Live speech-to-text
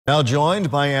Now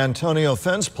joined by Antonio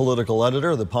Fens, political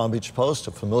editor of the Palm Beach Post,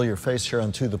 a familiar face here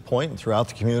on To the Point and throughout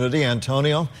the community.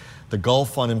 Antonio, the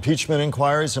gulf on impeachment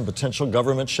inquiries and potential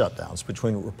government shutdowns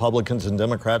between Republicans and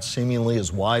Democrats seemingly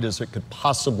as wide as it could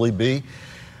possibly be.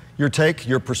 Your take,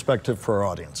 your perspective for our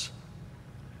audience.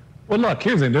 Well, look,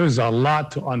 here's the thing. There's a lot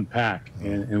to unpack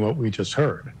in what we just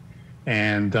heard.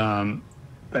 And I'm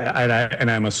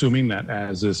assuming that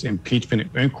as this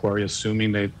impeachment inquiry,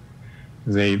 assuming they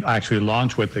actually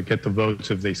launch with it, get the votes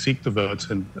if they seek the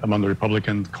votes and among the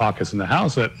Republican caucus in the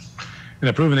House, that and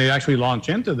they're proving they actually launch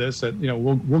into this, that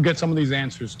we'll get some of these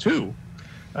answers too.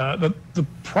 The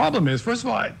problem is, first of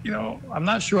all, I'm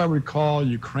not sure I would call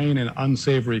Ukraine an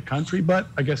unsavory country, but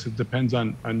I guess it depends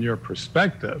on your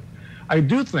perspective. I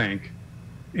do think,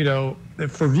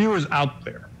 that for viewers out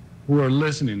there who are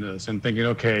listening to this and thinking,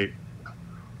 okay,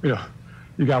 you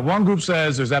got one group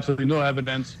says there's absolutely no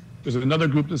evidence. There's another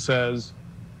group that says,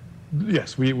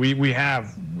 yes, we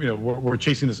have, we're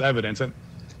chasing this evidence. And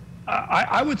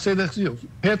I would say this,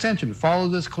 pay attention, follow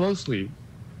this closely.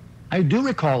 I do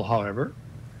recall, however,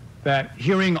 that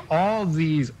hearing all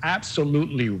these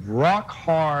absolutely rock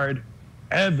hard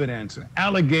evidence and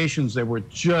allegations that were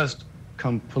just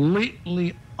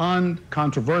completely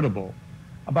uncontrovertible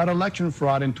about election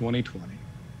fraud in 2020.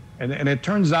 And it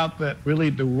turns out that really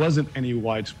there wasn't any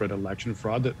widespread election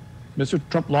fraud, that Mr.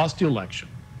 Trump lost the election.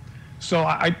 So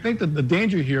I think that the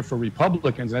danger here for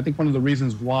Republicans, and I think one of the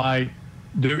reasons why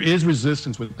there is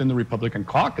resistance within the Republican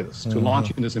caucus to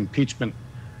launching this impeachment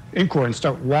inquiry and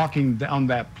start walking down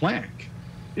that plank,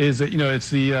 is that, it's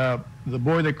the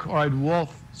boy that cried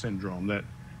wolf syndrome, that,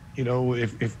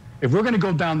 if we're going to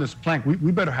go down this plank,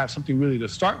 we better have something really to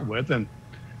start with. And,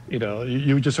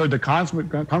 you just heard the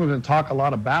Congressman talk a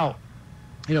lot about,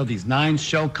 these 9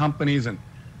 shell companies and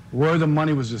where the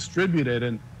money was distributed.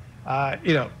 And,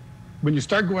 when you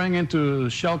start going into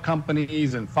shell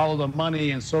companies and follow the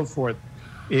money and so forth,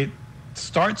 it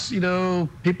starts,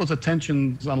 people's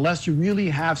attention, unless you really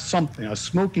have something, a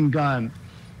smoking gun,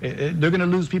 they're going to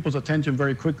lose people's attention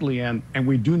very quickly. And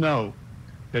we do know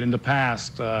that in the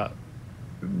past,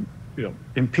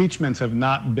 impeachments have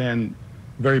not been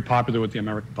very popular with the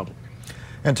American public.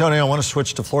 Antonio, I want to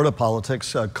switch to Florida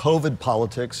politics. COVID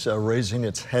politics raising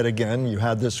its head again. You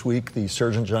had this week the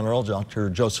Surgeon General, Dr.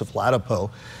 Joseph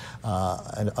Ladapo,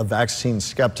 a vaccine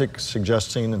skeptic,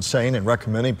 suggesting and saying and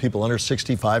recommending people under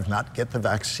 65 not get the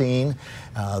vaccine.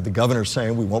 The governor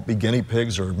saying we won't be guinea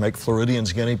pigs or make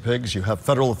Floridians guinea pigs. You have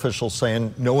federal officials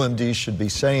saying no MD should be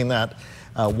saying that.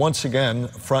 Once again,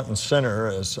 front and center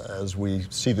as we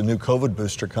see the new COVID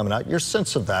booster coming out. Your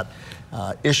sense of that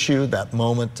issue, that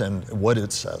moment, and what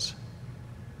it says?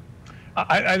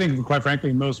 I think, quite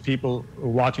frankly, most people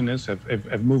watching this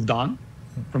have moved on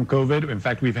from COVID. In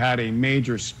fact, we've had a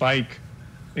major spike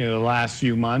in the last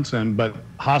few months, but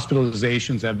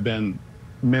hospitalizations have been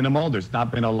minimal. There's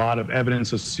not been a lot of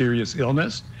evidence of serious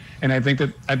illness. And I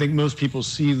think most people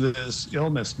see this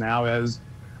illness now as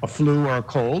a flu or a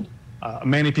cold.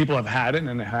 Many people have had it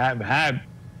and have had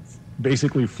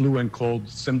basically flu and cold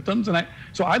symptoms. And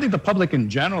so I think the public in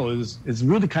general is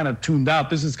really kind of tuned out.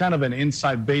 This is kind of an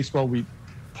inside baseball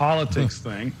politics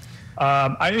thing.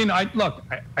 I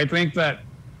think that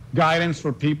guidance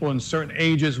for people in certain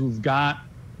ages who've got,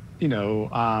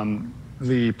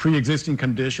 the pre-existing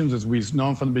conditions, as we've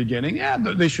known from the beginning,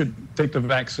 they should take the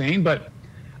vaccine. But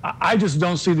I just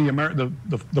don't see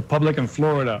the public in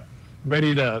Florida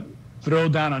ready to throw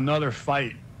down another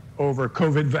fight over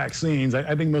COVID vaccines.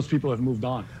 I think most people have moved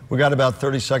on. We got about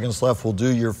 30 seconds left. We'll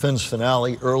do your Fins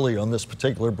finale early on this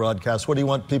particular broadcast. What do you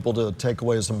want people to take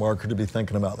away as a marker to be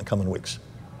thinking about in the coming weeks?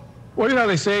 Well,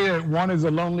 they say that 1 is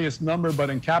the loneliest number, but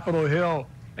in Capitol Hill,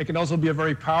 it can also be a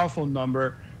very powerful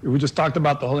number. We just talked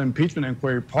about the whole impeachment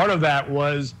inquiry. Part of that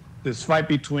was this fight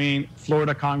between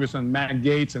Florida Congressman Matt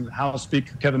Gaetz and House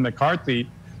Speaker Kevin McCarthy,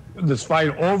 this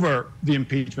fight over the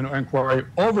impeachment inquiry,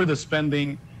 over the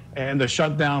spending and the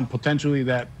shutdown potentially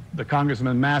that the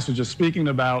Congressman Mass was just speaking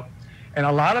about. And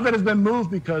a lot of it has been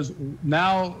moved because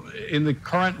now in the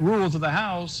current rules of the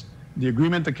House, the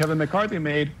agreement that Kevin McCarthy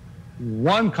made,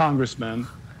 one congressman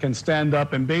can stand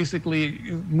up and basically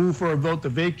move for a vote to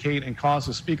vacate and cost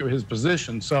the speaker his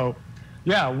position. So,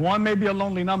 1 may be a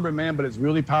lonely number, man, but it's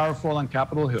really powerful on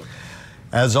Capitol Hill.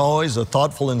 As always, a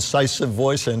thoughtful, incisive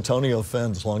voice, Antonio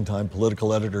Fens, longtime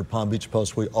political editor, Palm Beach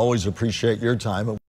Post. We always appreciate your time.